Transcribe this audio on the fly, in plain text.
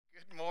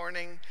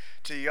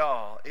to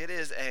y'all. It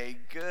is a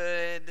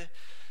good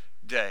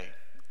day.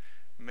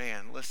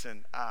 Man,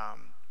 listen,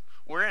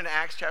 we're in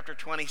Acts chapter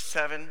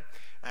 27.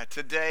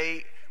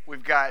 Today,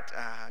 we've got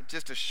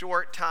just a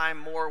short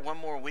time one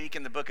more week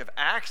in the book of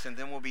Acts, and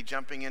then we'll be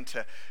jumping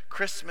into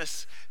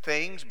Christmas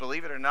things.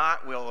 Believe it or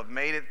not, we'll have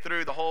made it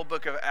through the whole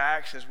book of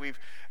Acts as we've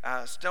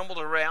stumbled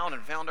around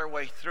and found our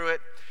way through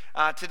it.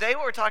 Today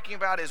what we're talking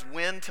about is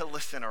when to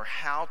listen or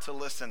how to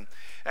listen.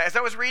 As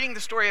I was reading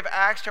the story of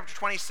Acts chapter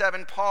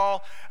 27,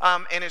 Paul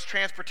and his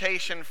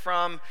transportation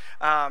from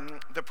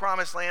the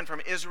promised land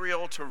from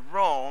Israel to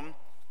Rome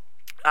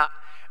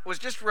was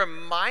just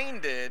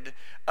reminded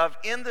of,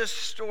 in this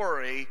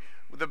story,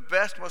 the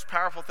best, most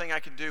powerful thing I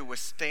could do was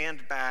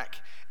stand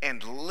back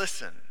and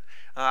listen.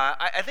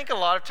 I think a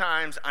lot of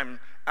times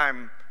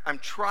I'm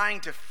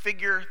trying to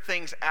figure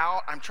things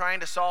out. I'm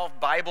trying to solve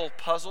Bible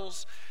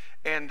puzzles.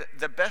 And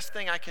the best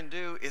thing I can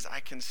do is I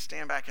can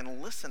stand back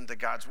and listen to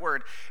God's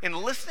word. And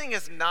listening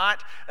is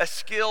not a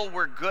skill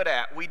we're good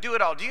at. We do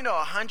it all. Do you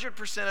know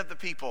 100% of the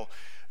people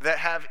that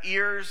have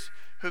ears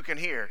who can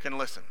hear can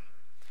listen?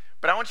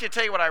 But I want you to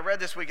tell you what I read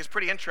this week is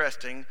pretty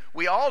interesting.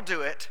 We all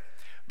do it,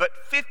 but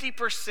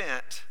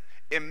 50%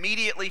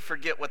 immediately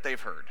forget what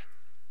they've heard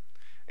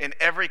in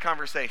every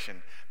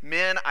conversation.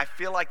 Men, I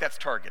feel like that's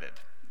targeted.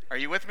 Are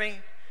you with me?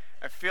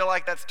 I feel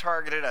like that's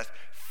targeted us.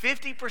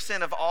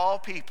 50% of all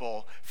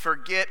people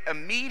forget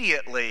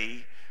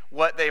immediately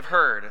what they've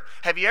heard.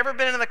 Have you ever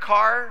been in the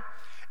car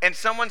and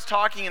someone's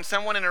talking and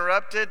someone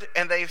interrupted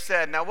and they've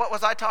said, "Now what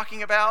was I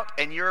talking about?"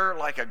 And you're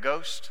like a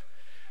ghost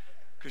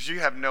because you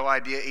have no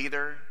idea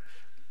either.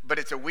 But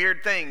it's a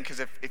weird thing because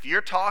if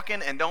you're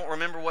talking and don't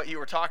remember what you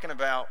were talking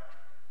about,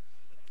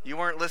 you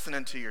weren't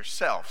listening to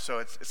yourself. So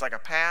it's like a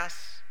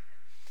pass.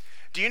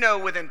 Do you know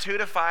within 2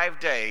 to 5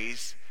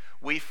 days,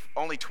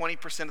 only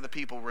 20% of the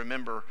people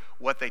remember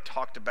what they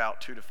talked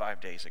about 2 to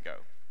 5 days ago.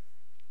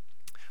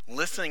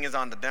 Listening is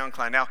on the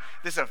downcline. Now,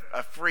 this is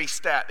a free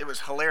stat. It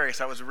was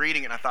hilarious. I was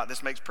reading it and I thought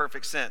this makes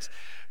perfect sense.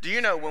 Do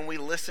you know when we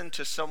listen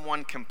to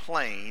someone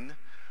complain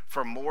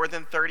for more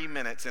than 30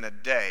 minutes in a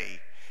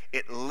day,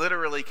 it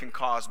literally can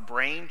cause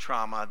brain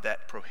trauma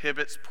that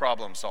prohibits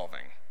problem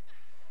solving?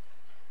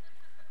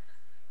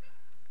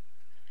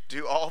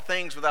 Do all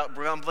things without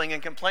grumbling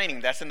and complaining.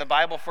 That's in the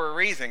Bible for a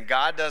reason.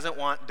 God doesn't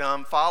want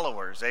dumb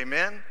followers.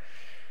 Amen?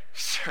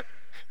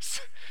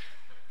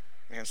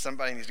 Man,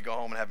 somebody needs to go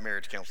home and have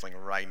marriage counseling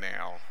right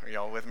now. Are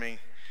y'all with me?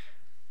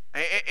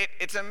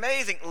 It's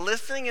amazing.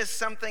 Listening is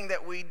something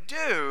that we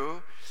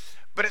do,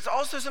 but it's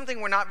also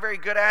something we're not very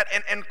good at.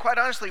 And quite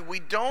honestly, we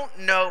don't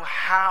know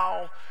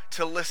how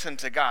to listen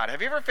to God.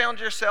 Have you ever found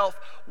yourself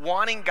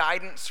wanting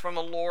guidance from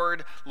the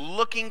Lord,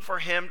 looking for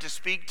Him to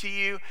speak to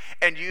you,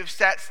 and you've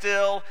sat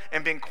still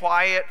and been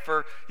quiet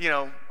for,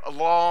 a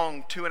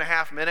long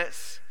 2.5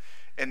 minutes,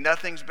 and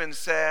nothing's been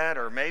said,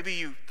 or maybe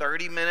you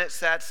 30 minutes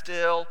sat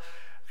still?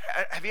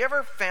 Have you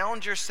ever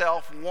found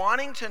yourself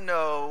wanting to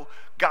know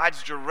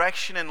God's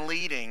direction and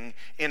leading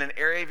in an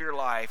area of your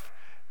life,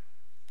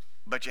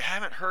 but you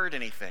haven't heard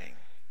anything?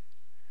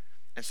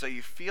 And so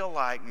you feel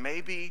like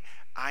maybe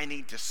I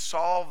need to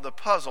solve the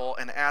puzzle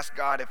and ask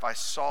God if I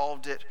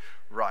solved it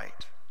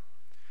right.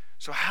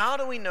 So how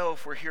do we know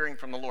if we're hearing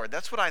from the Lord?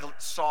 That's what I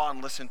saw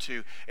and listened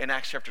to in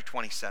Acts chapter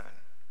 27.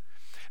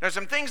 Now,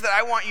 some things that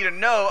I want you to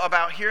know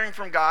about hearing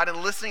from God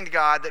and listening to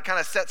God that kind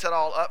of sets it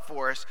all up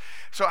for us.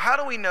 So how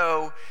do we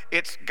know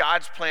it's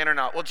God's plan or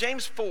not? Well,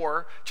 James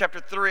 4,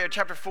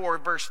 chapter 4,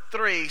 verse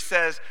 3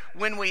 says,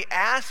 "When we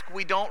ask,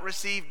 we don't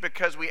receive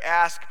because we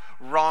ask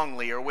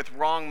wrongly or with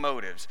wrong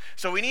motives."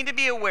 So we need to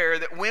be aware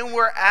that when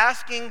we're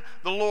asking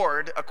the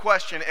Lord a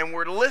question and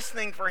we're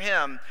listening for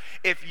Him,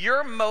 if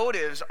your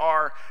motives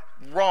are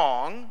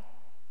wrong,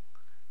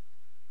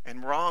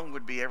 and wrong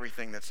would be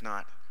everything that's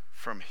not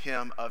from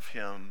Him, of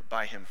Him,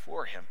 by Him,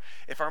 for Him.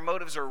 If our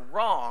motives are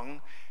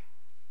wrong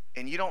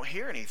and you don't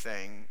hear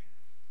anything,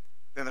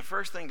 then the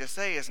first thing to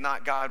say is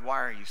not, "God, why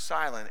are you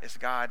silent?" It's,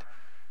 "God,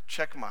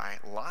 check my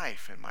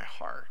life and my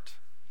heart."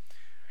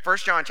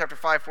 1 John chapter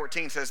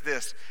 5:14 says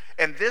this,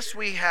 and this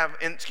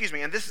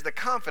is the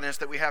confidence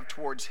that we have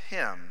towards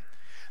Him,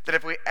 that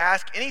if we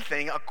ask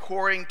anything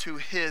according to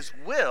His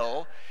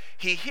will,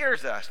 He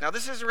hears us. Now,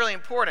 this is really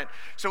important.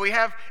 So we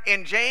have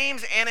in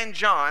James and in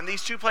John,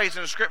 these two places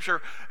in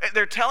Scripture,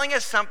 they're telling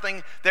us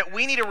something that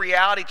we need a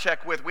reality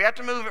check with. We have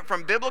to move it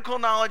from biblical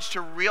knowledge to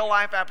real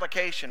life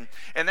application.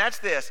 And that's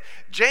this.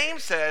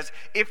 James says,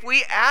 if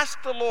we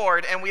ask the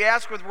Lord and we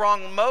ask with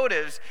wrong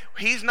motives,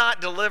 He's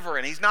not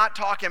delivering. He's not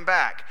talking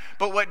back.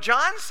 But what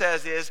John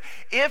says is,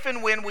 if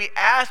and when we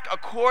ask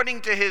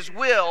according to His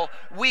will,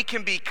 we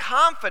can be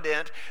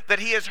confident that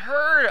He has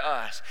heard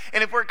us.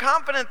 And if we're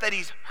confident that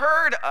He's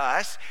heard us,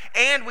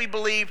 and we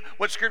believe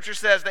what Scripture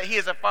says, that He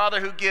is a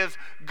Father who gives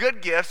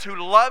good gifts, who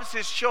loves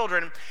His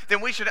children, then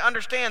we should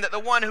understand that the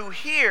one who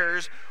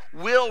hears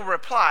will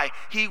reply.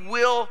 He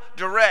will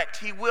direct.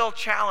 He will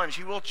challenge.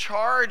 He will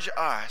charge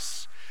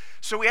us.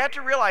 So we have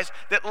to realize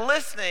that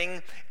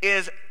listening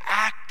is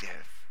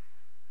active.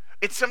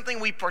 It's something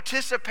we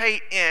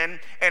participate in,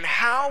 and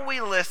how we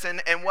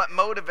listen and what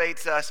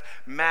motivates us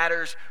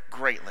matters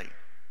greatly.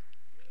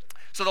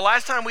 So the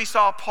last time we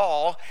saw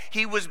Paul,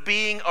 he was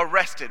being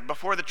arrested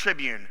before the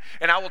tribune.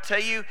 And I will tell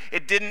you,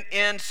 it didn't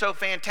end so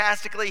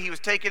fantastically. He was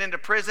taken into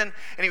prison,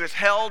 and he was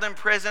held in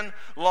prison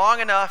long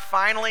enough.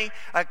 Finally,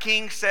 a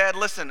king said,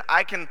 listen,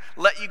 I can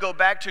let you go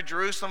back to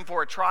Jerusalem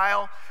for a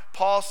trial.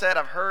 Paul said,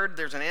 I've heard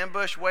there's an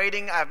ambush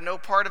waiting. I have no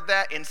part of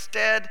that.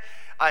 Instead,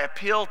 I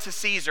appeal to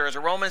Caesar. As a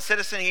Roman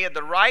citizen, he had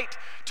the right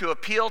to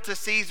appeal to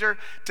Caesar,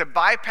 to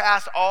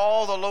bypass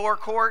all the lower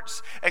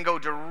courts and go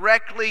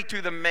directly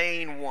to the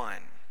main one.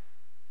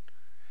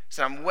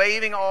 So I'm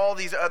waiving all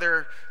these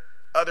other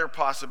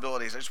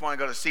possibilities. I just want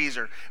to go to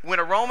Caesar. When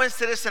a Roman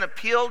citizen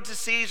appealed to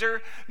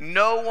Caesar,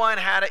 no one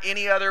had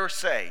any other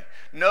say.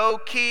 No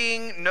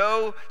king,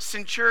 no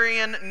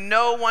centurion,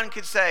 no one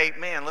could say,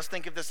 man, let's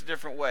think of this a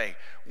different way.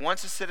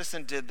 Once a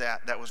citizen did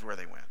that, that was where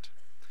they went.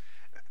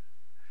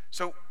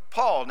 So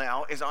Paul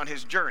now is on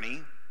his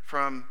journey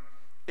from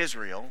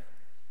Israel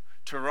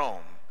to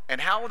Rome. And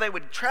how they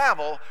would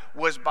travel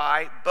was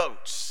by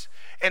boats.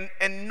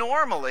 And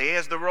normally,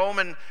 as the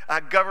Roman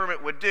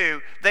government would do,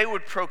 they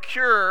would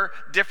procure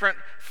different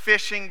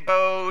fishing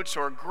boats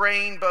or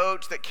grain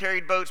boats that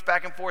carried boats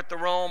back and forth to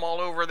Rome all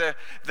over the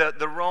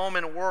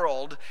Roman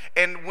world.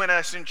 And when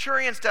a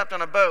centurion stepped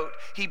on a boat,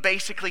 he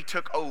basically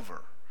took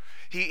over.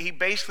 He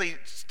basically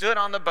stood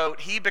on the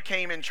boat. He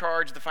became in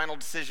charge of the final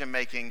decision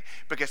making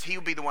because he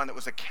would be the one that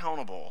was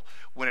accountable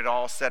when it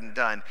all said and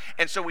done.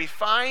 And so we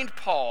find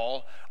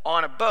Paul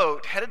on a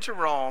boat headed to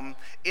Rome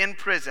in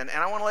prison.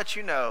 And I want to let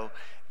you know,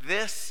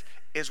 this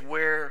is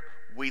where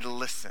we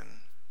listen.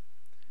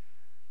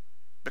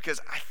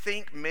 Because I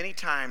think many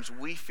times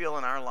we feel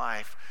in our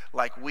life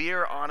like we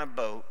are on a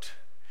boat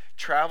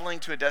traveling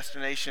to a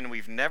destination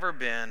we've never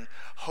been,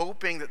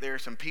 hoping that there are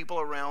some people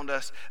around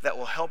us that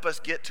will help us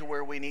get to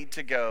where we need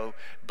to go,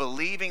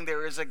 believing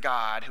there is a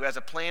God who has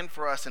a plan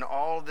for us in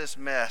all of this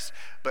mess,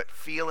 but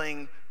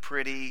feeling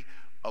pretty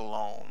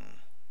alone.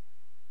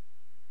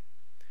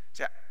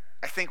 See,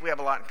 I think we have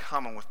a lot in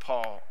common with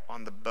Paul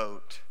on the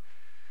boat.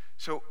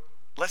 So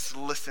let's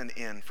listen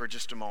in for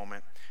just a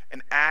moment.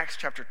 In Acts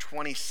chapter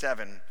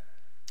 27,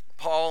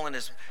 Paul and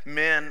his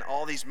men,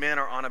 all these men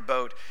are on a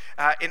boat.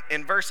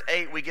 In verse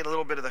 8, we get a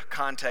little bit of the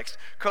context.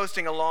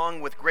 Coasting along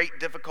with great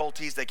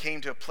difficulties, they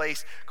came to a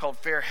place called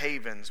Fair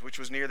Havens, which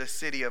was near the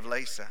city of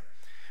Lasea.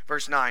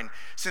 Verse 9,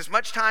 since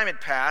much time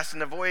had passed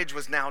and the voyage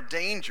was now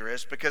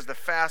dangerous because the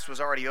fast was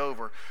already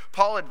over,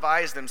 Paul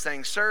advised them,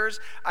 saying, sirs,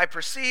 I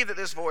perceive that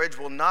this voyage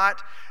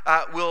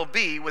will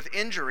be with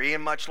injury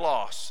and much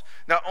loss,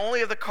 not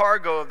only of the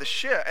cargo of the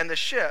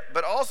ship,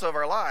 but also of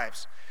our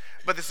lives.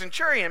 But the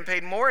centurion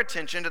paid more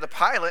attention to the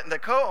pilot and the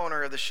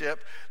co-owner of the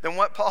ship than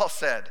what Paul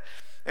said.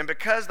 And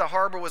because the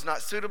harbor was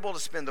not suitable to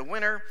spend the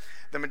winter,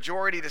 the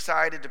majority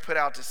decided to put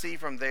out to sea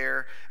from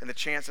there in the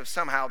chance of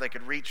somehow they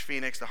could reach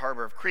Phoenix, the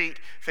harbor of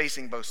Crete,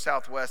 facing both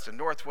southwest and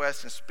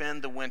northwest, and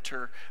spend the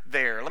winter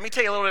there. Let me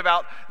tell you a little bit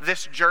about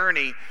this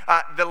journey.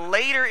 The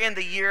later in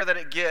the year that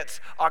it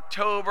gets,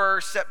 October,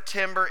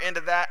 September,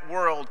 into that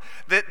world,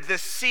 the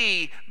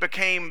sea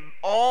became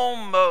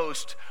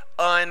almost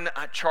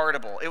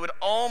unchartable. It would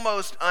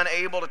almost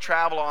unable to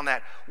travel on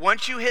that.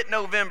 Once you hit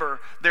November,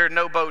 there are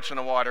no boats in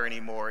the water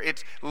anymore.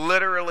 It's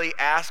literally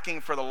asking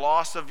for the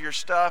loss of your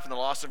stuff and the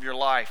loss of your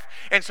life.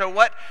 And so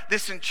what the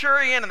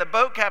centurion and the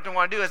boat captain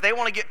want to do is they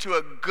want to get to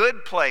a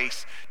good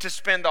place to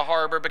spend the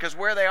harbor because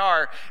where they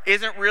are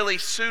isn't really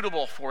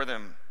suitable for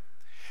them.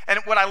 And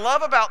what I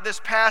love about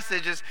this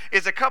passage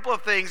is a couple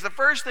of things. The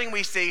first thing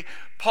we see,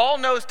 Paul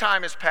knows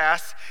time has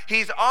passed.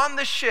 He's on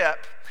the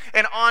ship,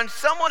 and on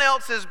someone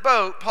else's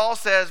boat, Paul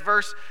says,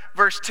 verse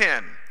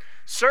 10,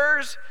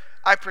 sirs,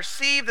 I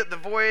perceive that the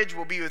voyage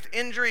will be with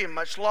injury and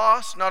much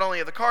loss, not only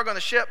of the cargo on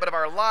the ship, but of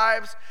our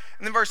lives.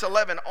 And then verse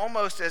 11,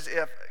 almost as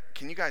if,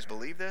 can you guys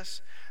believe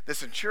this? The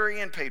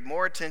centurion paid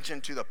more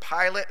attention to the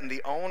pilot and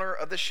the owner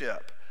of the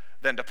ship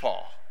than to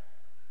Paul.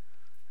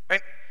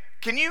 Right?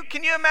 Can you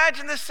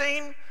imagine this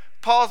scene?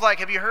 Paul's like,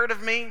 have you heard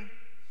of me?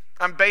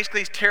 I'm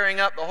basically tearing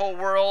up the whole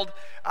world.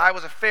 I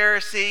was a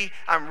Pharisee.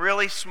 I'm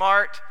really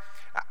smart.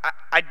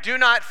 I do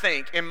not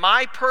think, in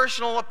my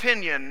personal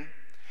opinion,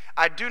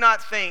 I do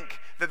not think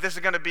that this is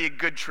going to be a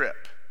good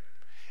trip.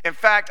 In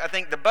fact, I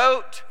think the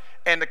boat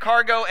and the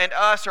cargo and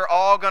us are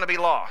all going to be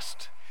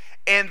lost.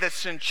 And the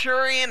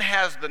centurion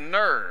has the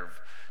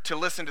nerve to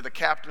listen to the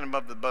captain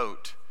of the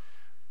boat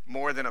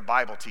more than a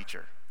Bible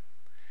teacher.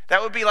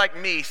 That would be like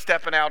me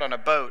stepping out on a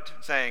boat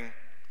saying,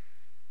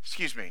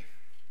 excuse me,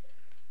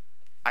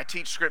 I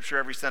teach scripture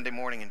every Sunday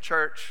morning in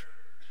church.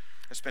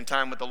 I spend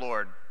time with the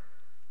Lord.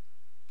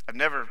 I've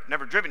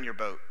never driven your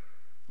boat,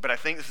 but I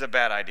think this is a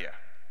bad idea.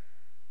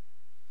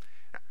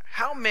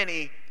 How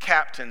many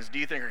captains do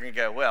you think are going to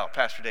go, well,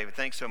 Pastor David,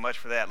 thanks so much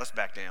for that. Let's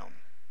back down.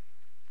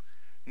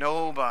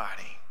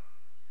 Nobody.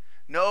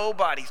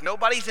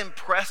 Nobody's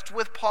impressed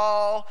with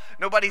Paul.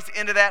 Nobody's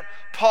into that.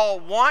 Paul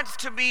wants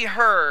to be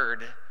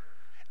heard,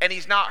 and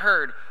he's not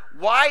heard.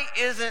 Why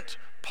isn't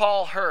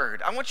Paul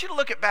heard? I want you to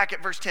look back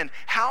at verse 10.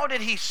 How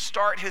did he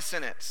start his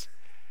sentence?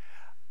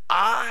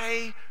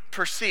 I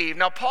perceive.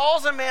 Now,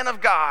 Paul's a man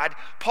of God.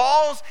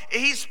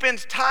 He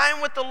spends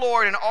time with the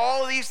Lord and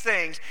all of these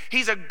things.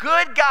 He's a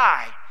good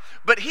guy,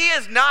 but he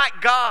is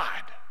not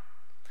God.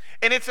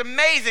 And it's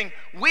amazing.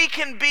 We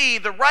can be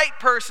the right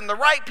person, the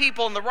right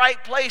people in the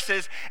right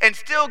places and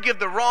still give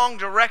the wrong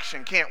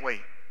direction, can't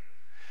we?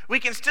 We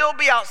can still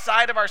be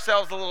outside of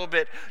ourselves a little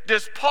bit.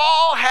 Does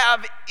Paul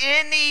have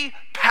any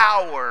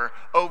power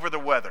over the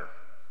weather?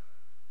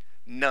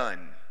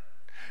 None.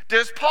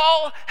 Does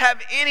Paul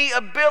have any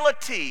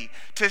ability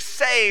to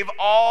save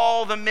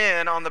all the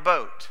men on the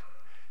boat?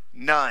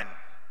 None.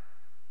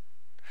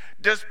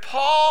 Does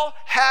Paul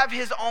have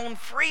his own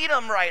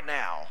freedom right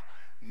now?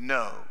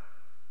 No.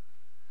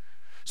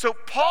 So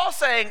Paul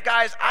saying,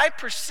 guys, I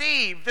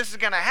perceive this is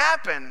going to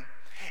happen,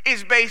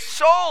 is based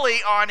solely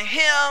on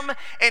him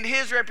and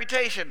his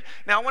reputation.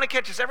 Now, I want to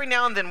catch this. Every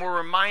now and then we're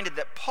reminded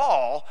that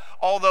Paul,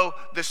 although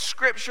the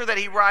scripture that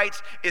he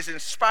writes is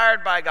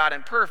inspired by God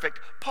and perfect,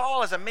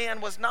 Paul as a man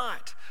was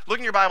not. Look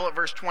in your Bible at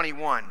verse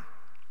 21.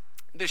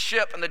 The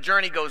ship and the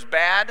journey goes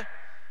bad.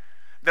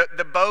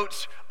 The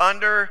boat's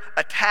under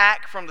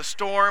attack from the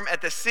storm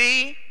at the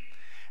sea,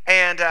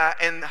 and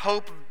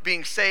hope of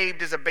being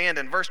saved is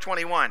abandoned. Verse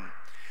 21.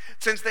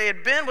 Since they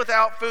had been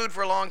without food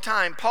for a long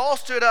time, Paul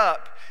stood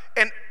up,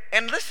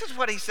 and this is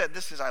what he said.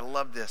 I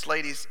love this.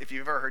 Ladies, if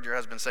you've ever heard your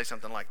husband say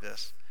something like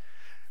this.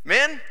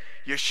 Men,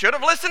 you should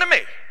have listened to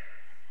me.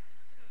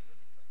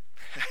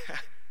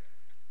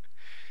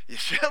 You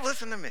should have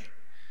listened to me.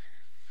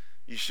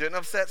 You shouldn't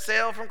have set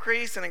sail from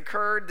Greece and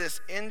incurred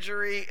this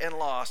injury and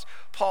loss.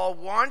 Paul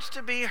wants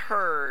to be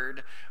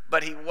heard,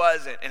 but he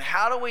wasn't. And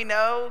how do we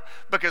know?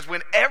 Because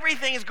when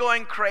everything's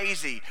going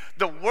crazy,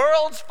 the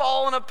world's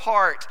falling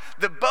apart,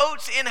 the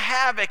boat's in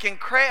havoc and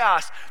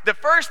chaos, the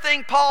first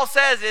thing Paul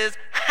says is,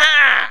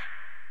 ha!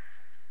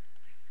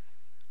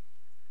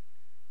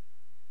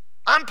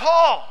 I'm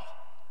Paul.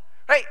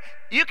 Right?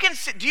 Do you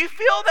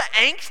feel the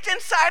angst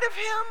inside of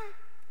him?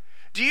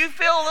 Do you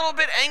feel a little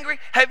bit angry?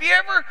 Have you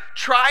ever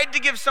tried to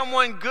give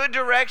someone good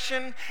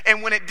direction,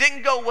 and when it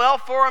didn't go well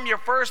for them, your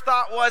first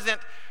thought wasn't,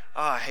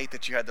 oh, I hate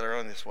that you had to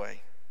learn this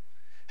way.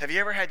 Have you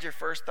ever had your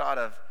first thought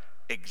of,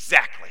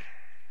 exactly,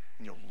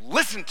 and you'll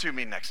listen to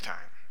me next time?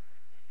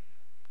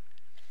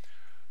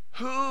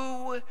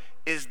 Who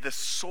is the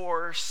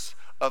source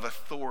of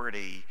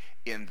authority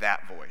in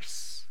that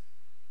voice?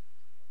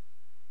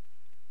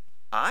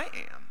 I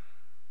am.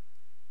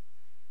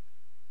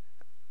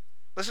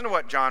 Listen to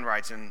what John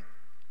writes in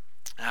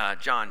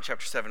John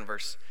chapter 7,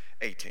 verse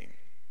 18.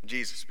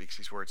 Jesus speaks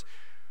these words.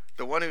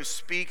 The one who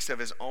speaks of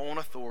his own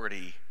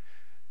authority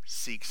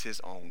seeks his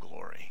own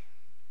glory.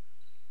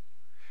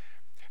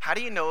 How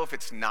do you know if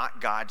it's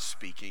not God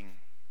speaking?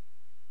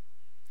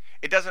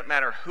 It doesn't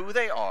matter who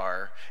they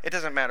are. It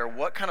doesn't matter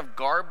what kind of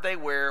garb they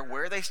wear,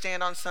 where they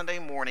stand on Sunday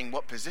morning,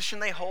 what position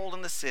they hold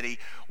in the city,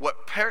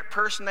 what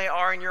person they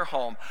are in your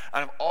home.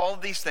 Out of all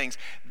of these things,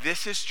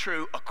 this is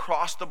true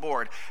across the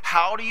board.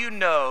 How do you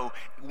know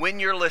when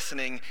you're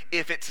listening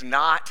if it's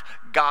not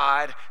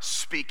God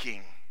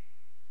speaking?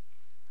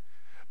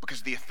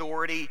 Because the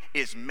authority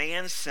is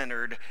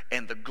man-centered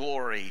and the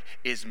glory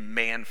is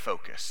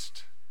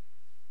man-focused.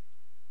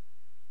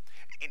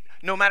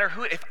 No matter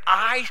who, if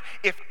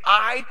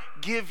I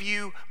give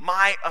you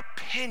my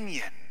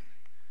opinion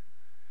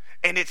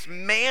and it's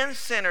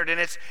man-centered and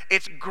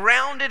it's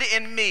grounded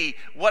in me,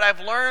 what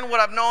I've learned, what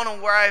I've known,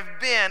 and where I've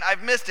been,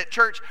 I've missed it.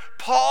 Church,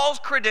 Paul's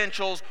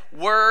credentials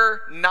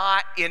were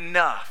not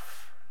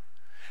enough.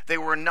 They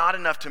were not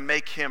enough to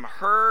make him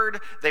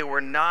heard. They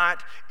were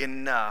not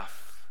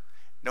enough,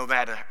 no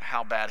matter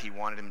how bad he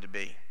wanted him to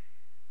be.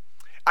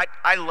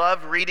 I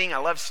love reading. I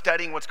love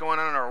studying what's going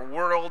on in our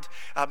world.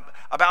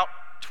 About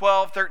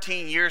 12,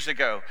 13 years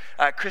ago,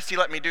 Christy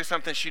let me do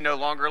something she no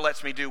longer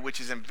lets me do,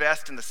 which is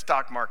invest in the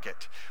stock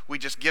market. We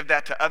just give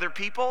that to other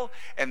people,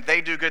 and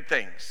they do good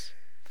things.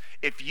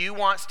 If you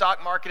want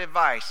stock market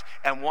advice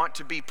and want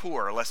to be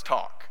poor, let's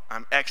talk.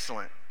 I'm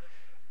excellent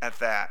at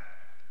that.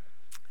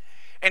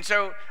 And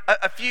so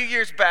a few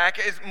years back,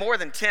 it's more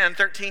than 10,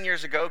 13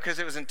 years ago, because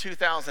it was in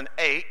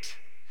 2008,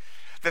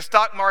 the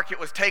stock market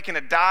was taking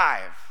a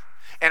dive.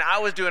 And I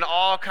was doing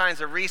all kinds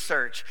of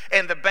research.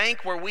 And the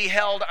bank where we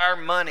held our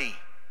money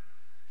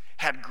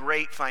had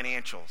great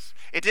financials.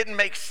 It didn't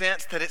make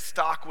sense that its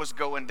stock was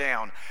going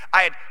down.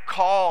 I'd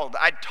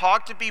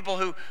talked to people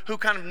who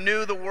kind of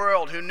knew the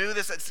world, who knew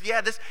this.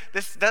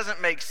 This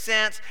doesn't make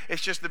sense.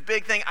 It's just the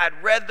big thing.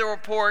 I'd read the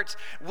reports.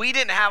 We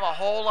didn't have a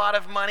whole lot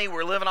of money.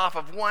 We're living off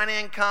of one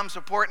income,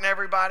 supporting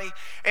everybody.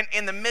 And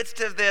in the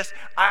midst of this,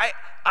 I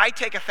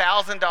take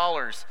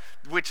 $1,000,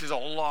 which is a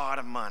lot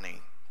of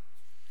money.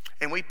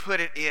 And we put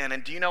it in,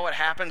 and do you know what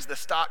happens? The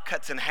stock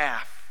cuts in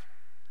half.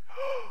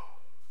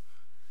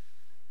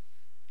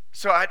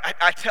 So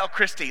I tell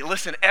Christy,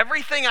 listen,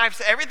 everything I've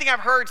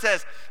heard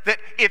says that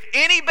if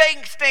any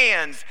bank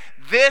stands,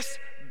 this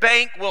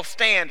bank will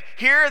stand.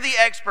 Here are the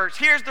experts.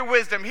 Here's the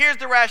wisdom. Here's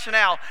the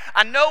rationale.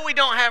 I know we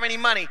don't have any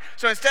money,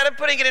 so instead of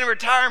putting it in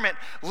retirement,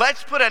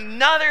 let's put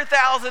another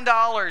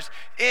 $1,000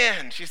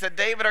 in. She said,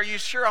 David, are you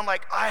sure? I'm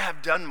like, I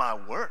have done my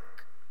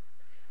work.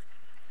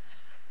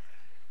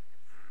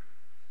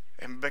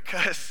 And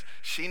because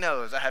she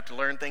knows I have to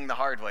learn things the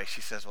hard way,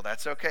 she says, well,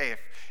 that's okay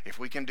if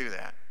we can do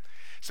that.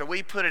 So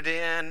we put it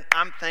in.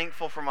 I'm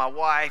thankful for my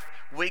wife.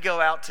 We go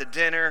out to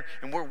dinner,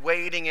 and we're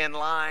waiting in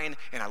line,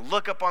 and I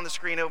look up on the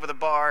screen over the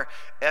bar,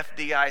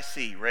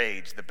 FDIC,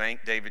 Rage, the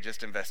bank David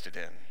just invested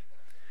in.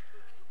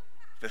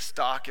 The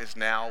stock is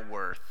now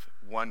worth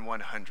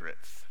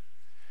 1/100th.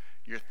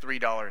 Your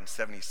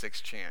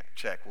 $3.76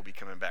 check will be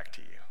coming back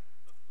to you.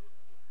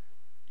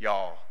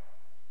 Y'all,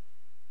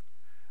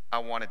 I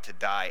wanted to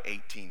die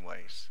 18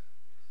 ways.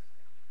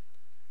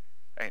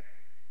 And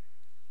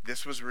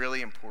this was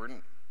really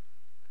important.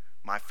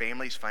 My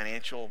family's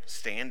financial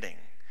standing,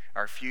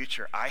 our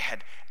future. I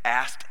had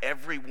asked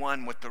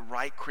everyone with the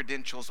right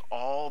credentials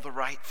all the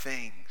right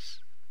things.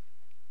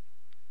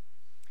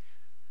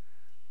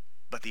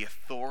 But the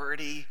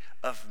authority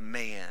of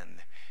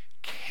man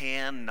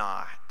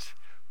cannot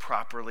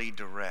properly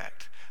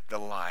direct the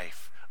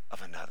life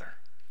of another,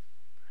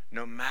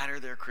 no matter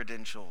their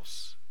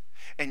credentials.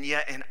 And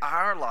yet in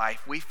our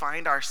life, we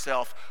find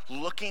ourselves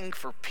looking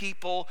for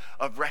people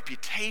of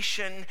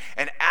reputation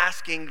and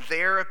asking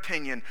their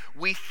opinion.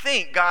 We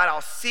think, God,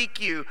 I'll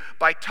seek you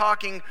by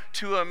talking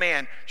to a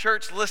man.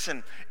 Church,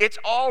 listen, it's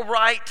all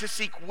right to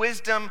seek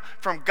wisdom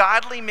from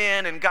godly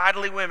men and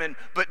godly women,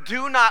 but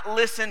do not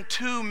listen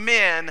to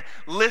men,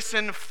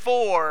 listen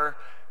for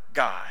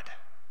God.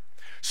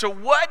 So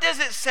what does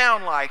it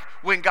sound like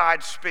when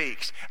God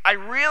speaks? I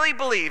really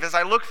believe, as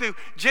I look through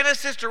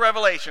Genesis to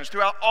Revelations,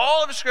 throughout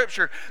all of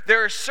Scripture,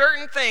 there are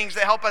certain things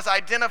that help us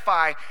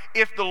identify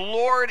if the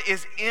Lord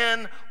is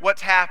in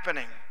what's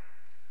happening.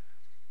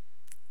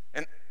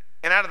 And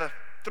out of the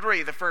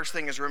three, the first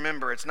thing is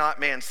remember, it's not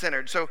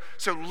man-centered. So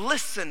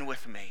listen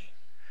with me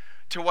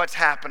to what's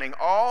happening.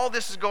 All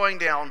this is going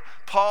down.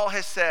 Paul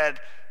has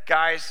said,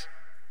 guys,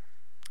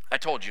 I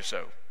told you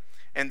so.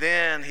 And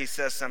then he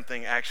says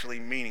something actually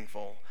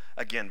meaningful.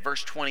 Again,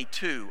 verse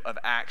 22 of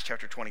Acts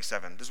chapter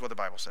 27. This is what the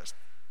Bible says.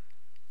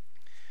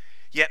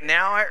 Yet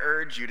now I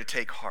urge you to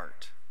take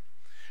heart.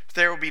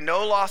 There will be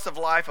no loss of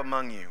life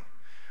among you,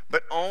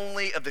 but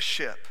only of the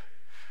ship.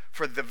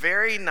 For this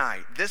very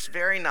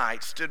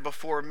night stood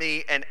before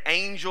me an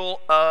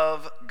angel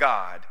of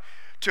God,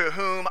 to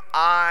whom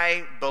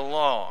I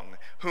belong,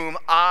 whom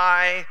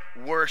I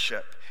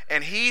worship.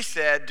 And he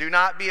said, do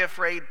not be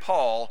afraid,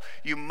 Paul.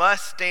 You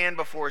must stand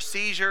before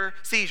Caesar.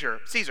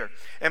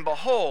 And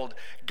behold,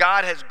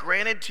 God has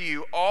granted to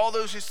you all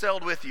those who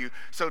sailed with you.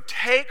 So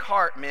take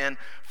heart, men,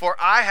 for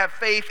I have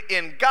faith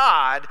in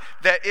God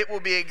that it will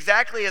be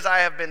exactly as I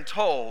have been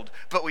told.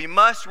 But we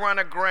must run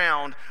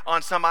aground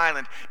on some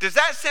island. Does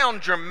that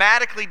sound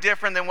dramatically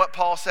different than what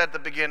Paul said at the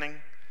beginning?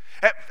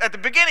 At the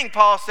beginning,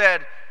 Paul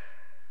said,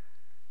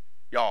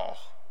 y'all,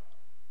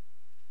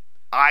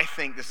 I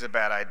think this is a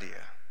bad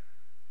idea.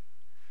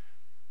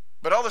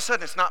 But all of a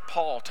sudden, it's not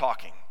Paul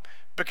talking.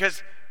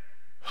 Because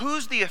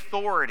who's the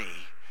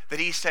authority that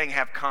he's saying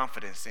have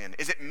confidence in?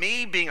 Is it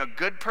me being a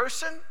good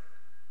person?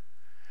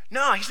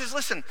 No, he says,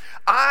 listen,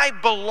 I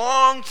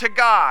belong to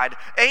God.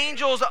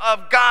 Angels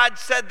of God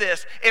said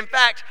this. In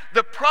fact,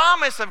 the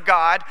promise of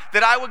God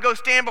that I would go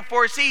stand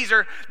before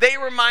Caesar, they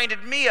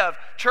reminded me of.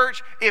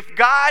 Church, if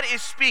God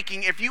is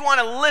speaking, if you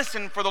want to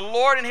listen for the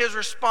Lord and his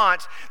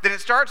response, then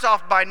it starts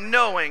off by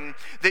knowing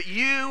that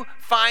you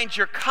find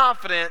your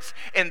confidence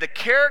in the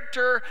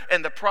character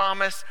and the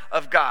promise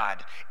of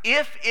God.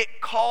 If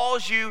it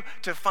calls you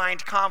to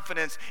find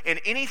confidence in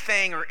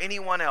anything or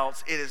anyone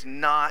else, it is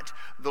not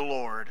the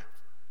Lord.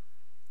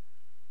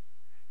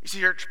 You see,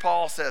 Church,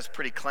 Paul says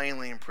pretty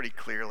plainly and pretty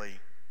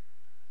clearly,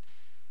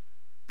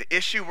 the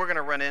issue we're going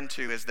to run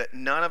into is that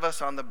none of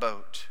us on the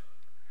boat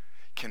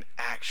can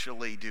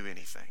actually do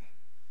anything.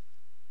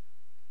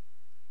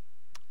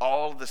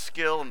 All of the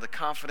skill and the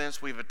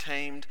confidence we've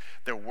attained,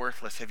 they're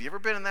worthless. Have you ever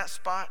been in that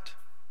spot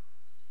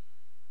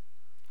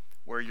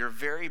where your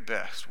very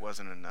best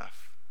wasn't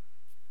enough?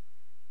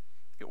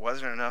 It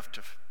wasn't enough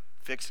to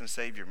fix and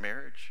save your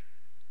marriage.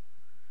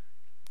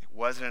 It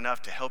wasn't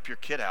enough to help your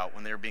kid out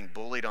when they were being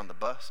bullied on the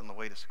bus on the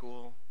way to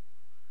school.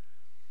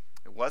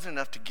 It wasn't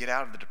enough to get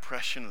out of the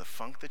depression and the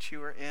funk that you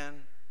were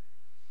in.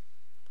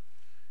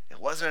 It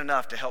wasn't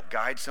enough to help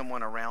guide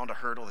someone around a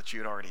hurdle that you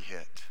had already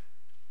hit.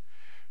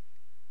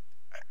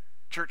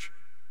 Church,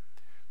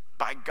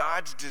 by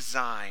God's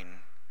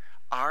design,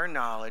 our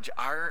knowledge,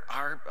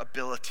 our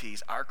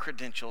abilities, our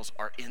credentials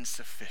are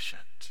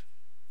insufficient.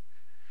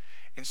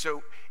 And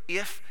so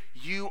if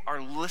you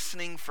are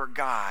listening for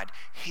God,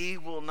 he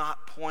will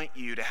not point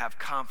you to have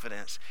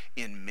confidence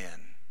in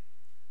men.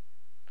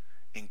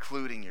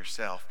 including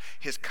yourself.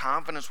 His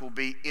confidence will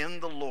be in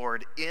the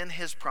Lord, in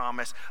his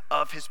promise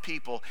of his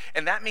people.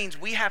 And that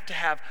means we have to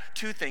have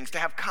two things. To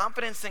have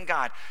confidence in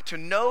God, to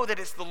know that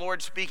it's the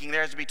Lord speaking, there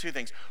has to be two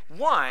things.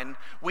 One,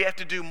 we have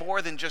to do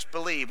more than just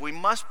believe. We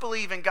must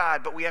believe in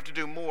God, but we have to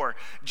do more.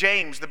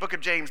 James, the book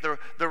of James,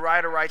 the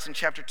writer writes in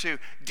chapter 2,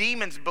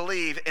 demons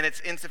believe and it's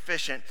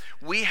insufficient.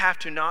 We have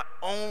to not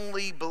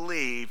only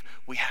believe,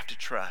 we have to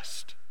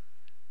trust.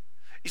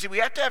 You see, we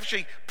have to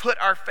actually put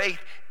our faith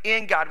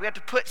in God. We have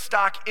to put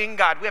stock in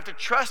God. We have to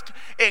trust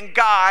in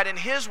God and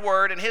his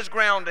word and his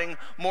grounding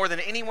more than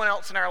anyone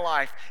else in our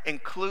life,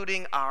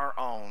 including our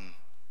own.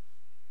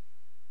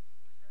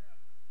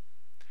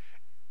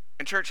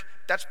 And church,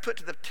 that's put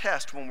to the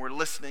test when we're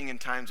listening in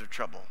times of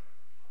trouble.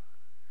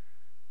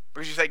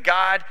 Because you say,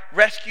 God,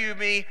 rescue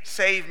me,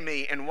 save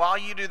me. And while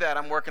you do that,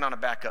 I'm working on a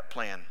backup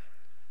plan.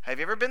 Have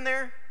you ever been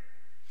there?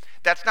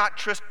 That's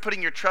not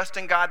putting your trust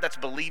in God, that's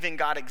believing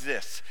God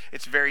exists.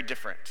 It's very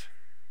different.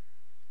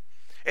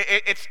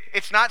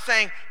 It's not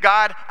saying,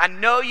 God, I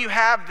know you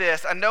have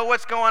this, I know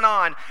what's going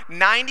on.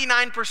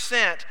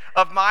 99%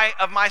 of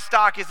my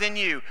stock is in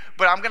you,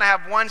 but I'm going to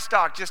have one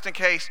stock just in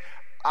case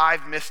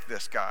I've missed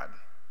this, God.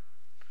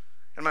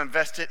 I'm going to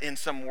invest it in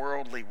some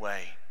worldly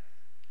way.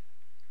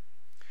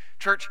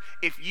 Church,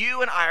 if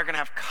you and I are going to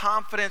have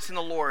confidence in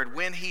the Lord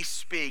when he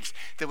speaks,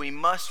 then we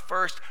must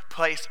first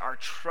place our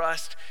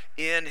trust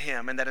in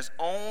him. And that is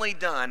only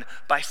done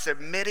by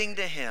submitting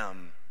to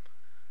him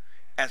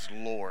as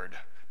Lord,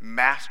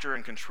 master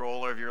and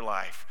controller of your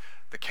life,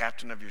 the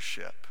captain of your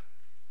ship.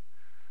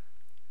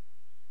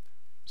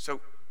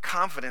 So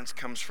confidence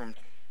comes from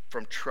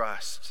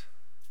trust.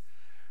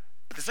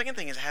 But the second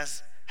thing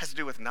has to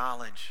do with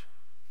knowledge.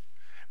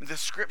 The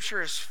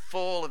scripture is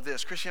full of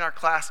this. Christian, in our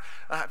class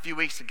a few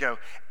weeks ago,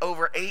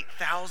 over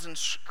 8,000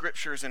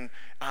 scriptures and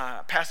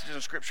passages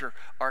in scripture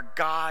are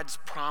God's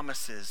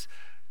promises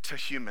to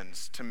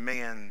humans, to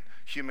man,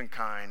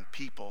 humankind,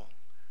 people.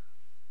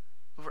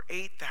 Over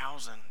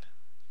 8,000.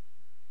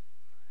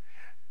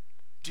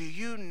 Do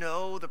you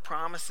know the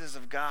promises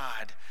of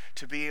God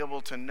to be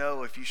able to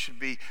know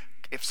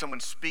if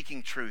someone's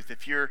speaking truth,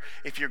 if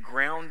you're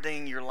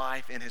grounding your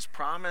life in his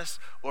promise,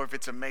 or if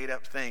it's a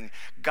made-up thing?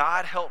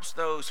 God helps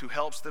those who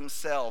helps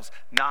themselves,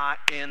 not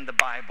in the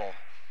Bible.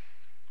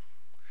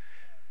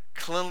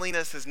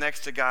 Cleanliness is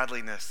next to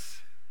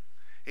godliness.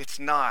 It's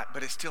not,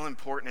 but it's still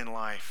important in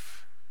life.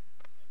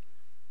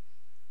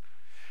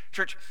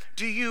 Church,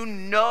 do you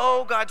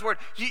know God's word?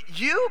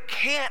 You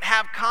can't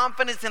have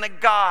confidence in a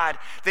God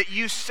that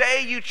you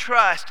say you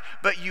trust,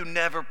 but you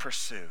never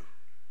pursue.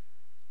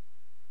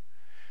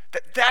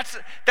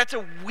 That's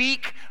a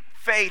weak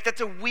faith.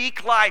 That's a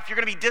weak life. You're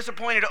going to be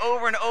disappointed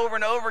over and over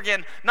and over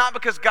again, not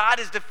because God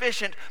is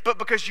deficient, but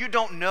because you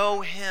don't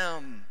know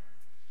him.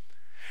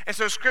 And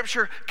so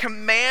Scripture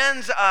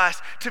commands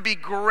us to be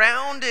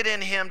grounded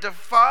in him, to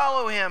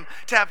follow him,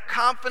 to have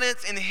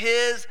confidence in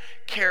his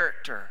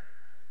character.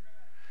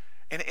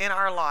 And in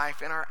our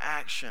life, in our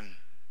action,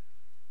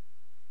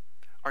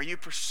 are you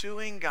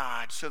pursuing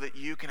God so that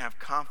you can have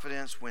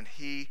confidence when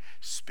he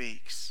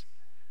speaks?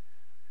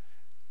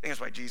 I think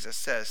that's why Jesus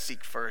says,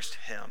 seek first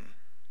him.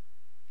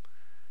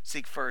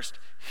 Seek first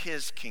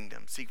his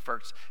kingdom. Seek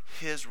first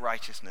his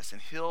righteousness,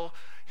 and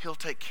he'll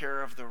take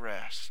care of the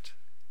rest.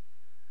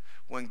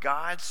 When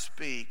God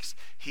speaks,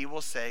 he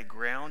will say,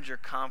 ground your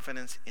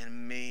confidence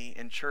in me.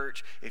 In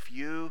church, if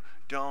you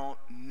don't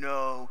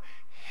know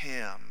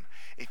him,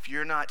 if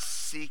you're not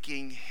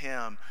seeking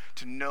him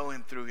to know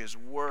him through his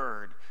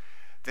word,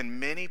 then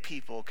many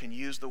people can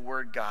use the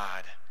word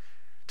God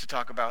to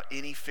talk about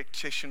any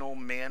fictional,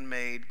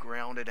 man-made,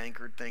 grounded,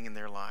 anchored thing in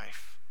their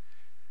life.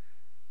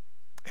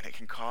 And it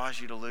can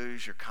cause you to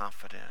lose your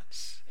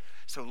confidence.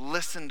 So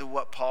listen to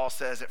what Paul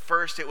says. At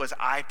first it was,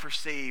 I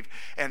perceive.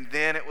 And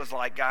then it was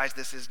like, guys,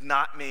 this is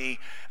not me.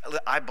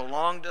 I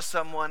belong to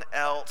someone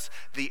else.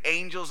 The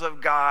angels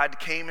of God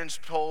came and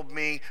told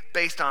me,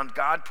 based on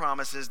God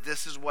promises,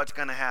 this is what's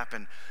going to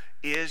happen.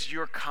 Is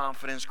your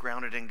confidence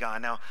grounded in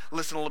God? Now,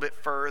 listen a little bit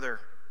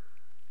further.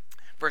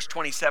 Verse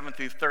 27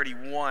 through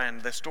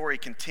 31, the story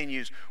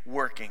continues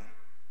working.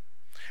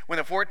 When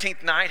the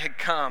 14th night had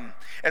come,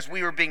 as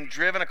we were being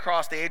driven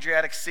across the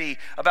Adriatic Sea,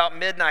 about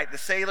midnight, the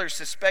sailors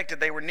suspected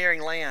they were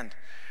nearing land.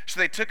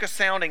 So they took a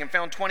sounding and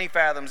found 20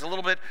 fathoms. A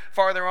little bit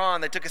farther on,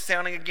 they took a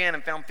sounding again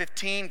and found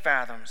 15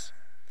 fathoms.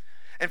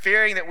 And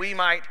fearing that we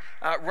might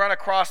run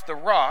across the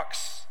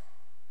rocks,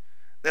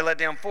 they let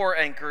down 4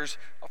 anchors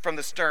from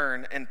the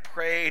stern and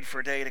prayed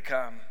for day to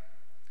come.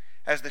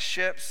 As the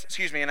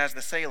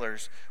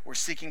sailors were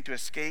seeking to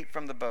escape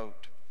from the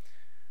boat,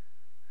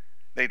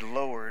 they'd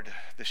lowered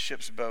the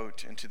ship's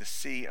boat into the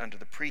sea under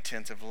the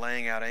pretense of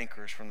laying out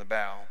anchors from the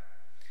bow.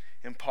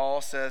 And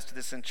Paul says to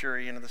the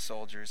centurion of the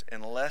soldiers,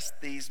 unless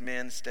these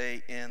men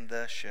stay in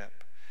the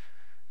ship,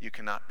 you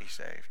cannot be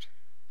saved.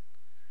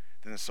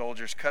 Then the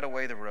soldiers cut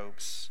away the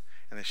ropes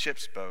and the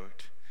ship's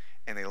boat,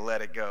 and they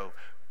let it go.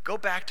 Go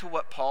back to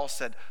what Paul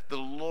said. The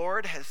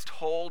Lord has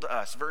told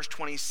us, verse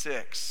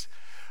 26,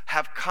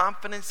 have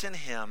confidence in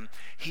him.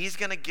 He's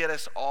going to get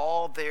us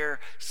all there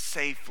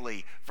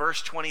safely.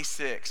 Verse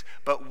 26,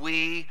 but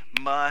we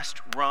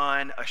must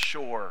run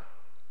ashore.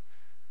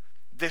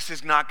 This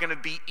is not going to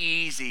be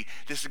easy.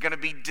 This is going to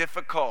be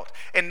difficult.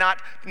 And not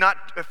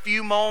a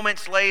few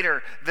moments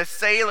later, the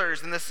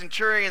sailors and the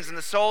centurions and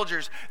the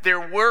soldiers,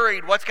 they're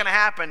worried what's going to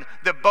happen.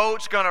 The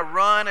boat's going to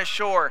run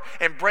ashore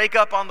and break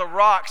up on the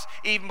rocks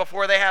even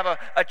before they have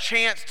a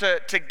chance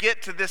to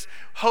get to this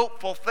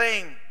hopeful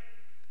thing.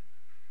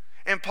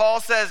 And Paul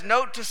says,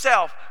 note to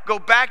self, go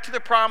back to the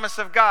promise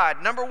of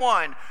God. Number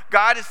one,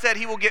 God has said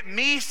he will get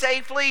me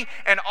safely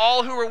and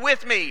all who are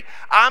with me.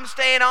 I'm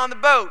staying on the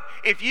boat.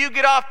 If you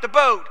get off the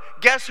boat,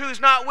 guess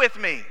who's not with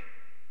me?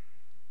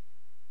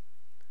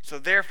 So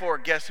therefore,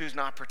 guess who's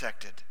not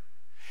protected?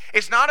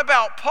 It's not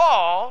about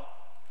Paul.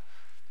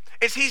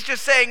 He's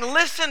just saying,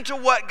 listen to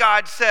what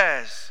God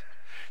says.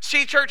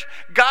 See, church,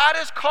 God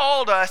has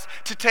called us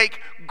to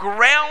take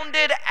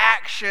grounded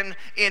action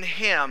in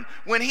him.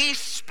 When he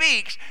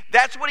speaks,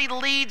 that's what he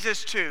leads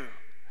us to.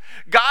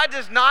 God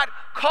does not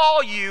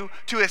call you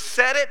to a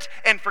set it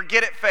and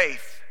forget it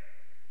faith.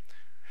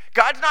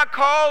 God's not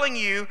calling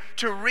you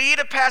to read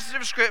a passage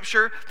of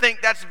Scripture,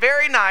 think that's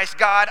very nice,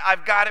 God,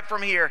 I've got it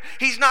from here.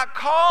 He's not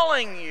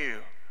calling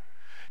you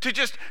to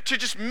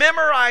just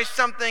memorize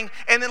something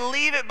and then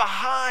leave it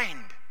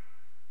behind.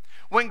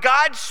 When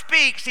God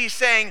speaks, he's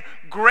saying,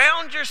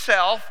 ground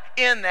yourself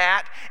in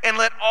that and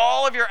let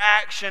all of your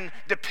action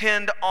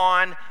depend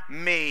on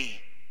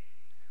me.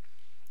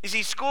 You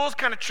see, school's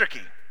kind of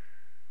tricky.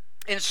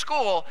 In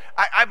school,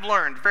 I've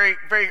learned very,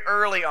 very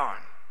early on,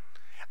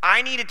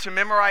 I needed to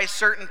memorize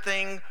certain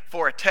things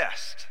for a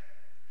test.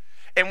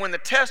 And when the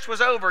test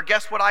was over,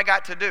 guess what I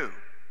got to do?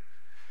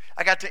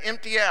 I got to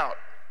empty out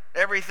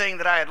everything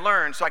that I had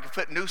learned so I could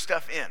put new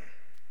stuff in.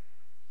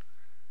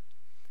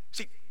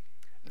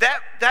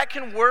 That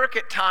can work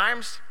at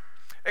times.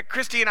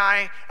 Christy and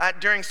I,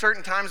 during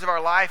certain times of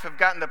our life, have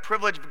gotten the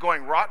privilege of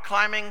going rock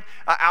climbing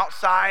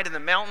outside in the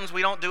mountains.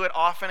 We don't do it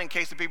often in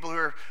case of people who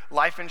are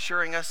life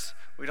insuring us.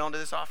 We don't do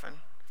this often.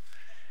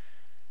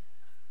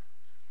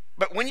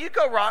 But when you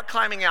go rock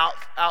climbing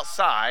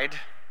outside,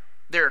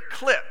 there are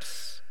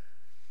clips.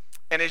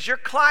 And as you're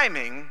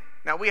climbing,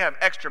 now we have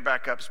extra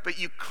backups, but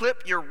you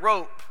clip your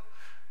rope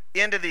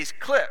into these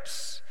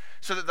clips.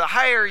 So that the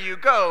higher you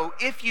go,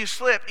 if you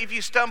slip, if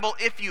you stumble,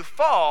 if you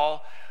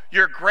fall,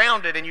 you're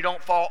grounded and you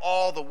don't fall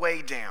all the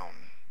way down.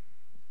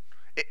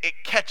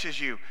 It catches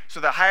you.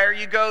 So the higher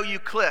you go, you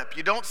clip.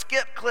 You don't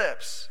skip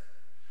clips.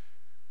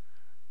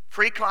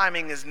 Free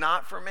climbing is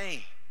not for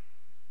me.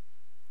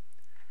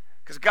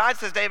 Because God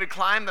says, David,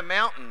 climb the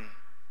mountain.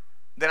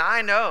 Then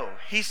I know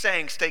he's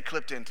saying, stay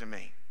clipped into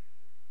me.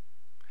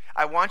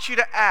 I want you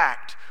to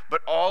act,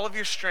 but all of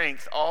your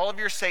strength, all of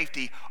your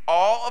safety,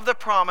 all of the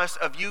promise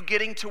of you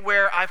getting to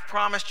where I've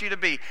promised you to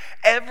be,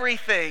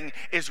 everything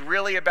is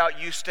really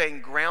about you staying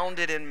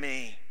grounded in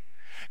me.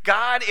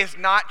 God is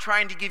not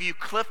trying to give you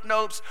cliff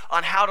notes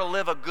on how to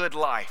live a good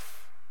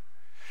life.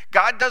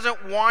 God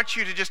doesn't want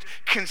you to just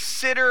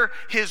consider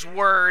his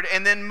word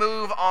and then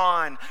move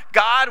on.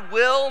 God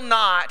will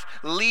not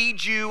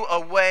lead you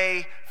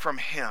away from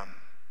him.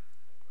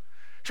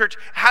 Church,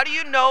 how do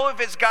you know if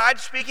it's God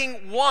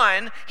speaking?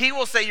 One, he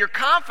will say your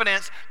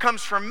confidence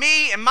comes from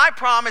me and my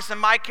promise and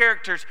my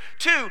characters.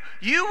 Two,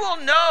 you will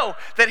know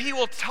that he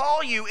will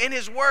tell you in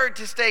his word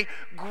to stay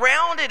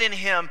grounded in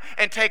him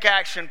and take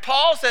action.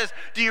 Paul says,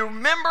 do you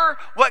remember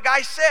what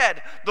I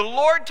said? The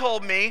Lord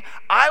told me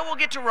I will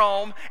get to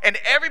Rome and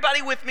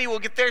everybody with me will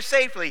get there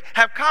safely.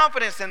 Have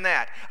confidence in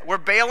that. We're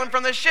bailing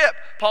from the ship.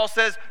 Paul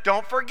says,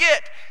 don't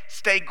forget.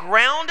 Stay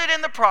grounded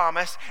in the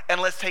promise, and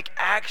let's take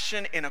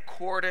action in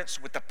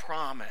accordance with the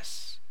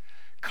promise.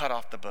 Cut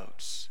off the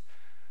boats.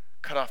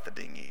 Cut off the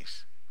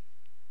dinghies.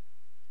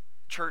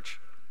 Church,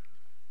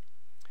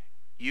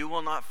 you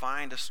will not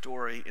find a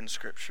story in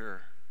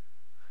Scripture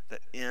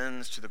that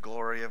ends to the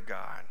glory of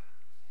God,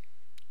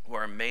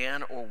 where a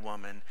man or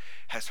woman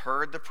has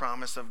heard the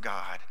promise of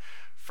God,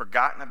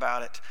 forgotten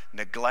about it,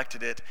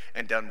 neglected it,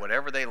 and done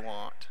whatever they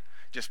want,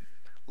 just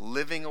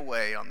living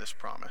away on this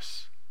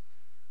promise.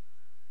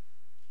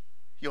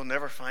 You'll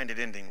never find it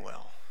ending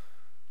well.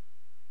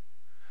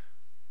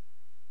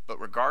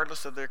 But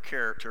regardless of their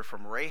character,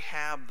 from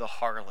Rahab the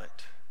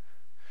harlot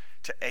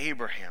to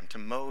Abraham, to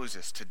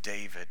Moses, to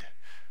David,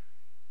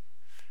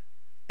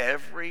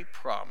 every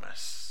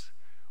promise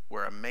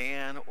where a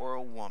man or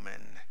a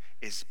woman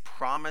is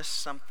promised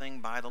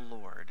something by the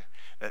Lord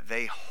that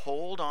they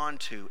hold on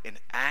to and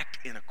act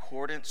in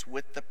accordance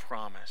with the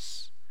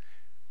promise,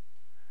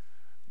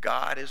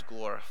 God is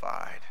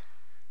glorified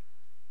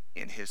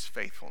in his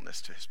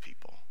faithfulness to his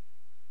people.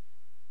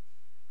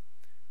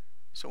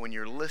 So when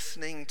you're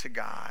listening to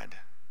God,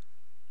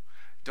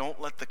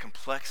 don't let the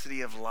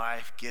complexity of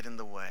life get in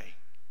the way.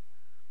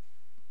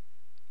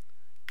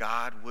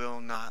 God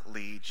will not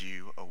lead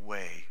you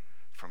away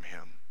from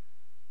him.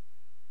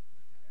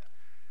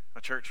 Now,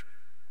 church,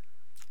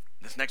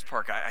 this next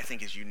part I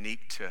think is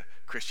unique to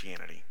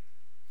Christianity.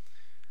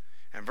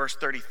 In verse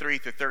 33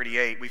 through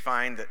 38, we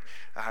find that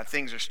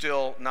things are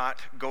still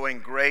not going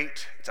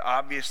great. It's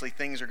obviously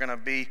things are going to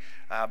be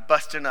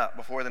busting up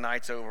before the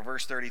night's over.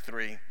 Verse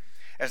 33,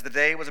 as the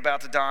day was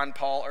about to dawn,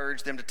 Paul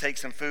urged them to take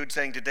some food,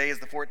 saying, today is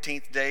the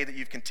 14th day that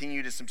you've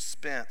continued in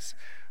suspense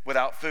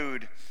without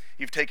food.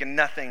 You've taken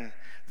nothing.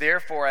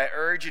 Therefore, I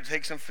urge you to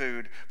take some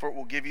food, for it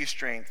will give you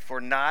strength.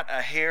 For not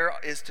a hair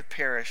is to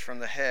perish from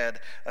the head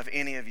of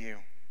any of you.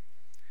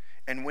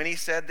 And when he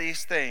said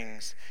these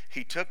things,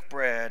 he took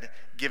bread,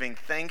 giving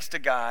thanks to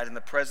God in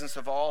the presence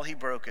of all, he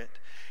broke it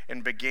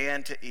and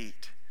began to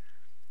eat.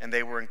 And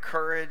they were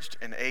encouraged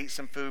and ate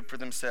some food for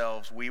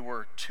themselves. We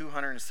were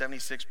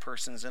 276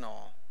 persons in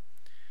all.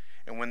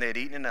 And when they had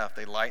eaten enough,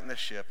 they lightened the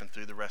ship and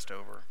threw the rest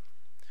over.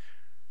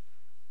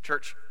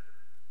 Church,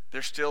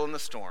 they're still in the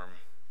storm.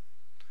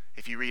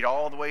 If you read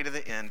all the way to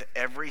the end,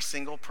 every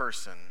single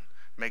person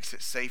makes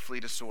it safely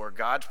to shore.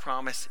 God's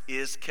promise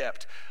is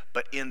kept.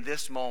 But in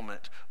this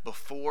moment,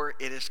 before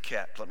it is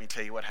kept, let me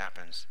tell you what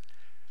happens.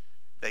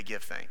 They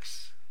give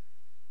thanks.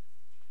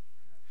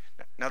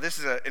 Now, this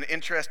is an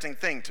interesting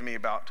thing to me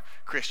about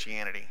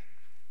Christianity.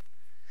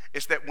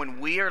 It's that when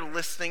we are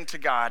listening to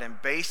God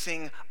and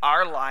basing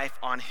our life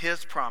on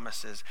his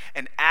promises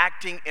and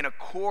acting in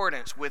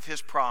accordance with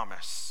his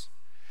promise,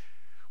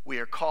 we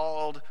are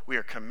called, we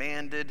are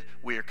commanded,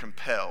 we are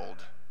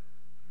compelled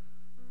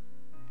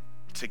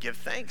to give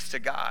thanks to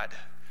God,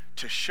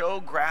 to show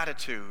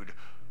gratitude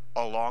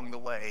along the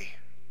way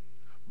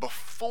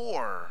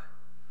before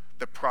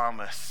the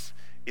promise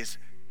is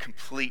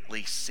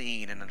completely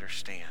seen and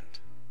understand.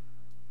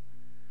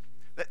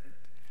 That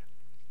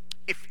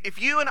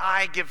if you and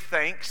I give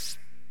thanks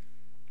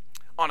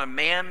on a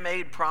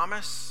man-made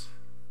promise,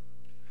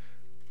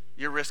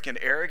 you're risking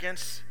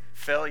arrogance,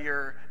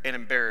 failure, and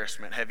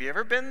embarrassment. Have you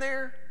ever been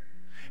there?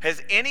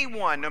 Has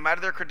anyone, no matter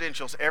their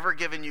credentials, ever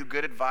given you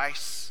good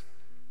advice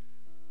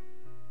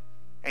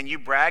and you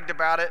bragged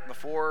about it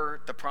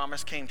before the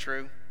promise came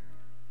true?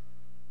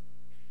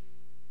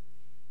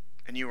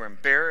 And you were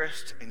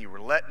embarrassed and you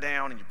were let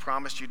down and you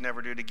promised you'd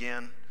never do it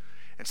again.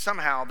 And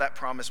somehow that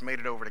promise made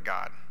it over to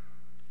God.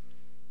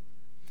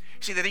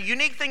 See, the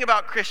unique thing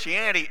about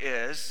Christianity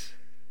is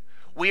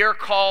we are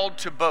called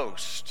to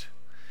boast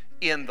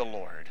in the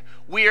Lord.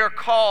 We are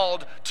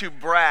called to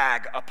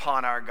brag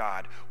upon our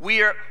God.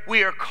 We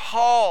are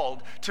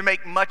called to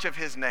make much of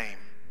his name.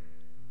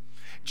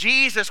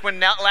 Jesus, when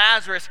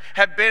Lazarus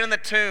had been in the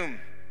tomb,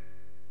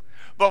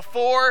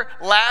 before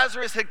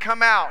Lazarus had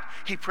come out,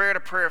 he prayed a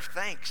prayer of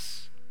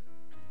thanks.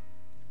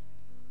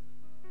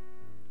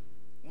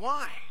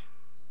 Why?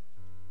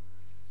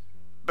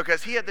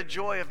 Because he had the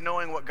joy of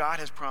knowing what God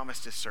has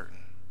promised is certain.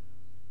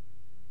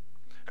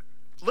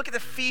 Look at the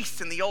feasts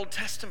in the Old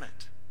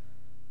Testament.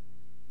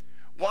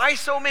 Why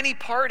so many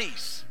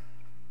parties?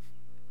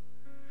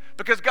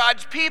 Because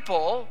God's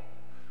people,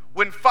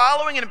 when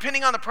following and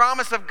depending on the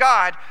promise of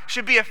God,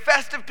 should be a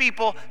festive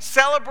people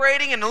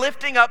celebrating and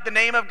lifting up the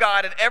name of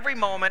God at every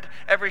moment,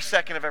 every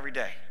second of every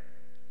day.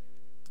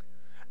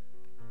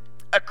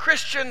 A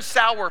Christian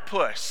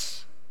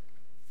sourpuss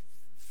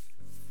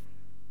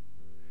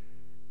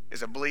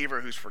is a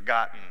believer who's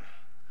forgotten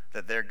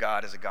that their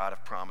God is a God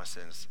of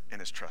promises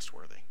and is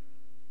trustworthy.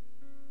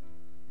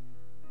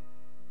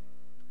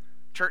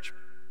 Church,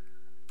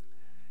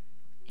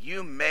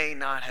 you may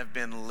not have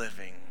been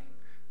living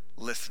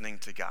listening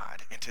to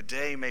God, and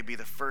today may be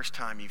the first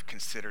time you've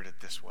considered it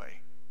this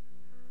way.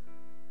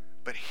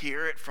 But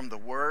hear it from the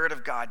Word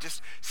of God,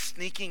 just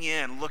sneaking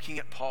in, looking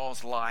at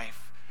Paul's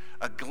life,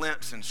 a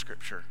glimpse in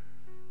Scripture.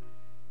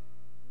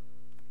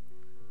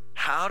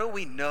 How do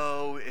we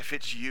know if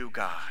it's you,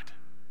 God?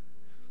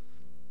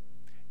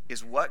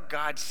 Is what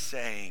God's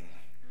saying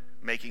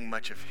making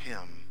much of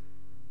him?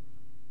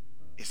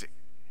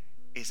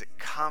 Is it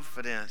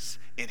confidence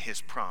in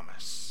his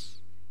promise?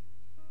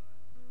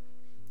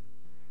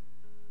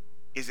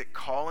 Is it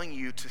calling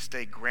you to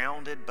stay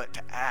grounded but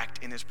to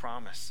act in his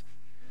promise?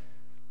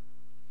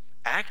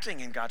 Acting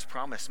in God's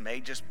promise may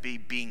just be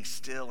being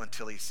still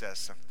until he says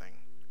something.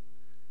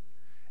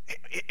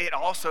 It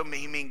also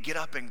may mean get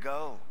up and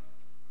go.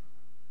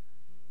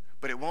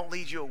 But it won't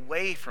lead you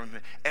away from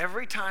him.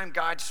 Every time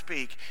God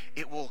speaks,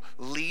 it will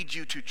lead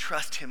you to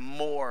trust him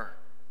more.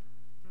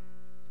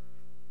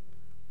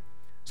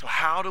 So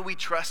how do we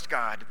trust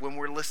God when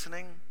we're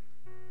listening?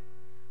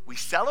 We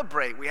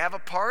celebrate. We have a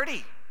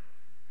party.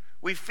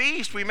 We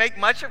feast. We make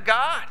much of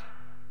God.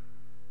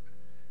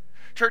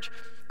 Church,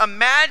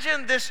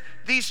 imagine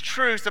these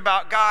truths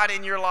about God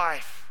in your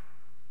life.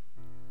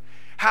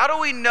 How do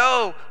we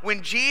know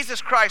when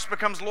Jesus Christ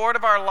becomes Lord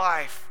of our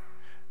life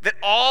that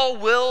all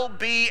will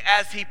be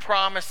as he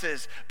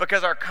promises?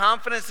 Because our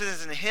confidence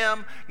is in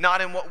him,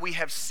 not in what we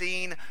have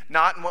seen,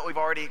 not in what we've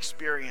already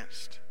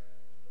experienced.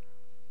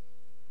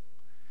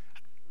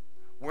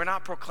 We're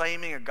not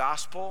proclaiming a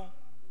gospel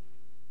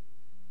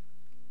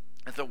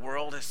that the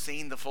world has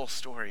seen the full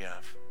story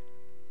of.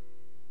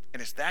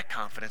 And it's that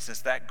confidence,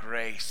 it's that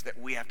grace that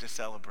we have to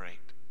celebrate.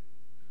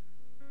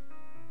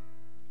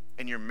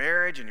 In your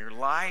marriage, in your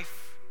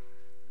life,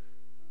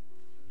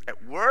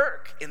 at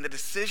work, in the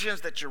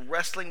decisions that you're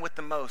wrestling with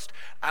the most,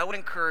 I would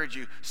encourage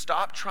you,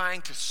 stop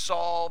trying to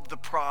solve the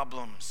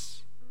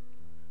problems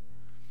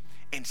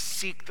and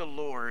seek the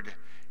Lord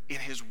in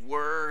his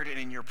word and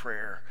in your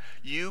prayer.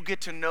 You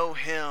get to know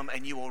him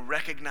and you will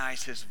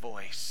recognize his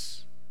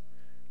voice.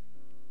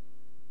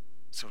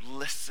 So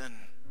listen.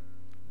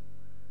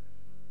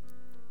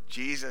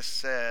 Jesus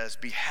says,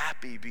 be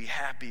happy, be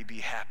happy, be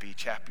happy,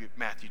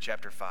 Matthew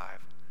chapter 5.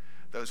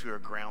 Those who are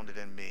grounded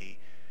in me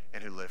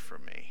and who live for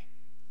me.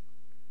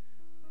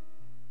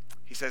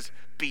 He says,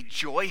 be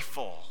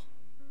joyful.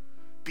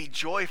 Be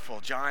joyful,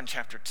 John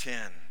chapter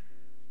 10.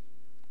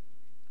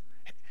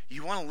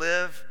 You want to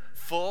live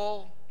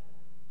full?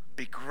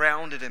 Be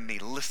grounded in me.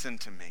 Listen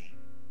to me.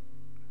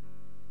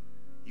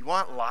 You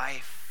want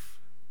life?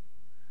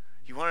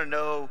 You want to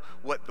know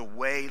what the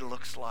way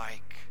looks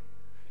like?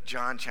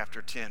 John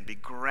chapter 10, be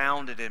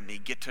grounded in me,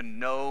 get to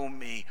know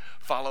me,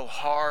 follow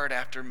hard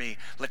after me,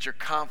 let your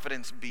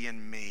confidence be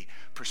in me,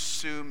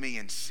 pursue me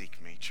and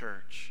seek me,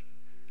 church.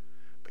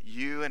 But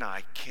you and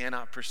I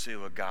cannot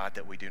pursue a God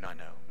that we do not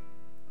know.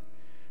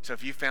 So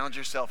if you found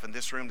yourself in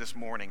this room this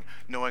morning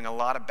knowing a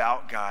lot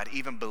about God,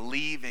 even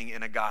believing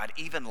in a God,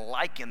 even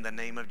liking the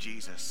name of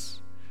Jesus,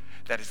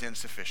 that is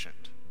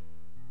insufficient.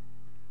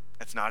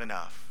 That's not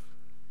enough.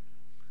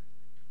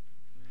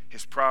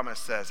 His promise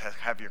says,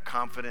 have your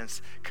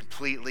confidence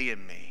completely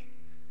in me.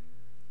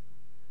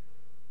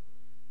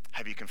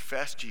 Have you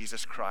confessed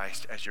Jesus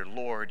Christ as your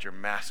Lord, your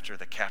Master,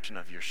 the captain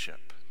of your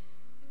ship?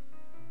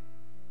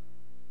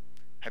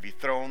 Have you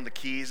thrown the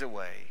keys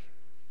away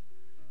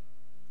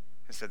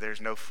and said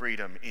there's no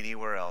freedom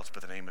anywhere else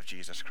but the name of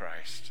Jesus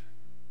Christ?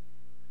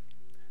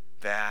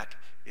 That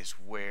is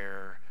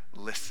where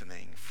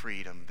listening,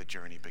 freedom, the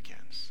journey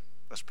begins.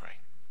 Let's pray.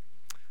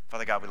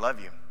 Father God, we love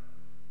you.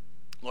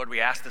 Lord,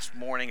 we ask this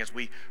morning as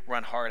we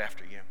run hard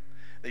after you,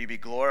 that you be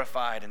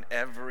glorified in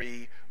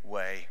every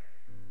way.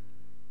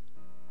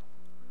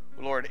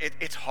 Lord,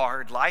 it's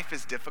hard. Life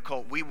is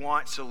difficult. We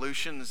want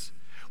solutions.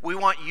 We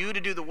want you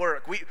to do the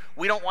work.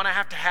 We don't want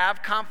to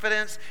have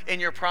confidence in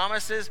your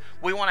promises.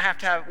 We want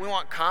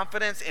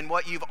confidence in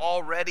what you've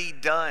already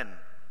done.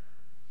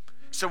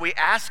 So we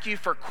ask you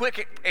for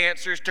quick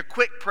answers to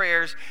quick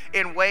prayers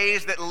in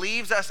ways that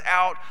leaves us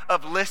out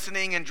of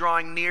listening and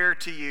drawing near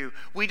to you.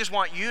 We just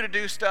want you to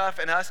do stuff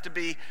and us to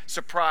be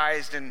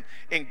surprised in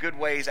good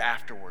ways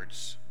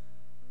afterwards.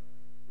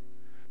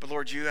 But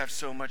Lord, you have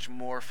so much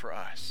more for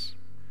us.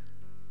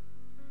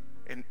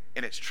 And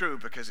it's true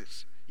because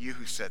it's you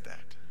who said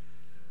that.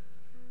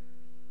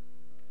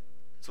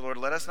 So Lord,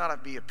 let us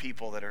not be a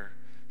people that are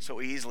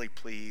so easily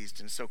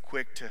pleased and so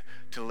quick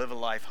to live a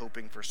life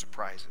hoping for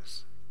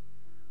surprises.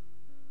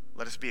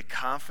 Let us be a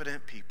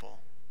confident people,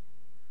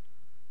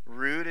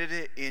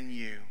 rooted in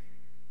you,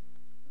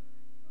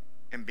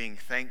 and being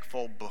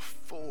thankful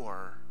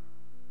before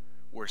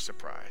we're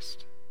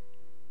surprised.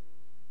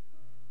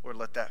 Lord,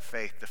 let that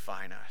faith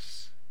define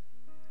us.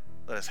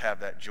 Let us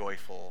have that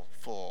joyful,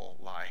 full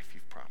life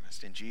you've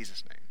promised. In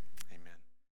Jesus' name.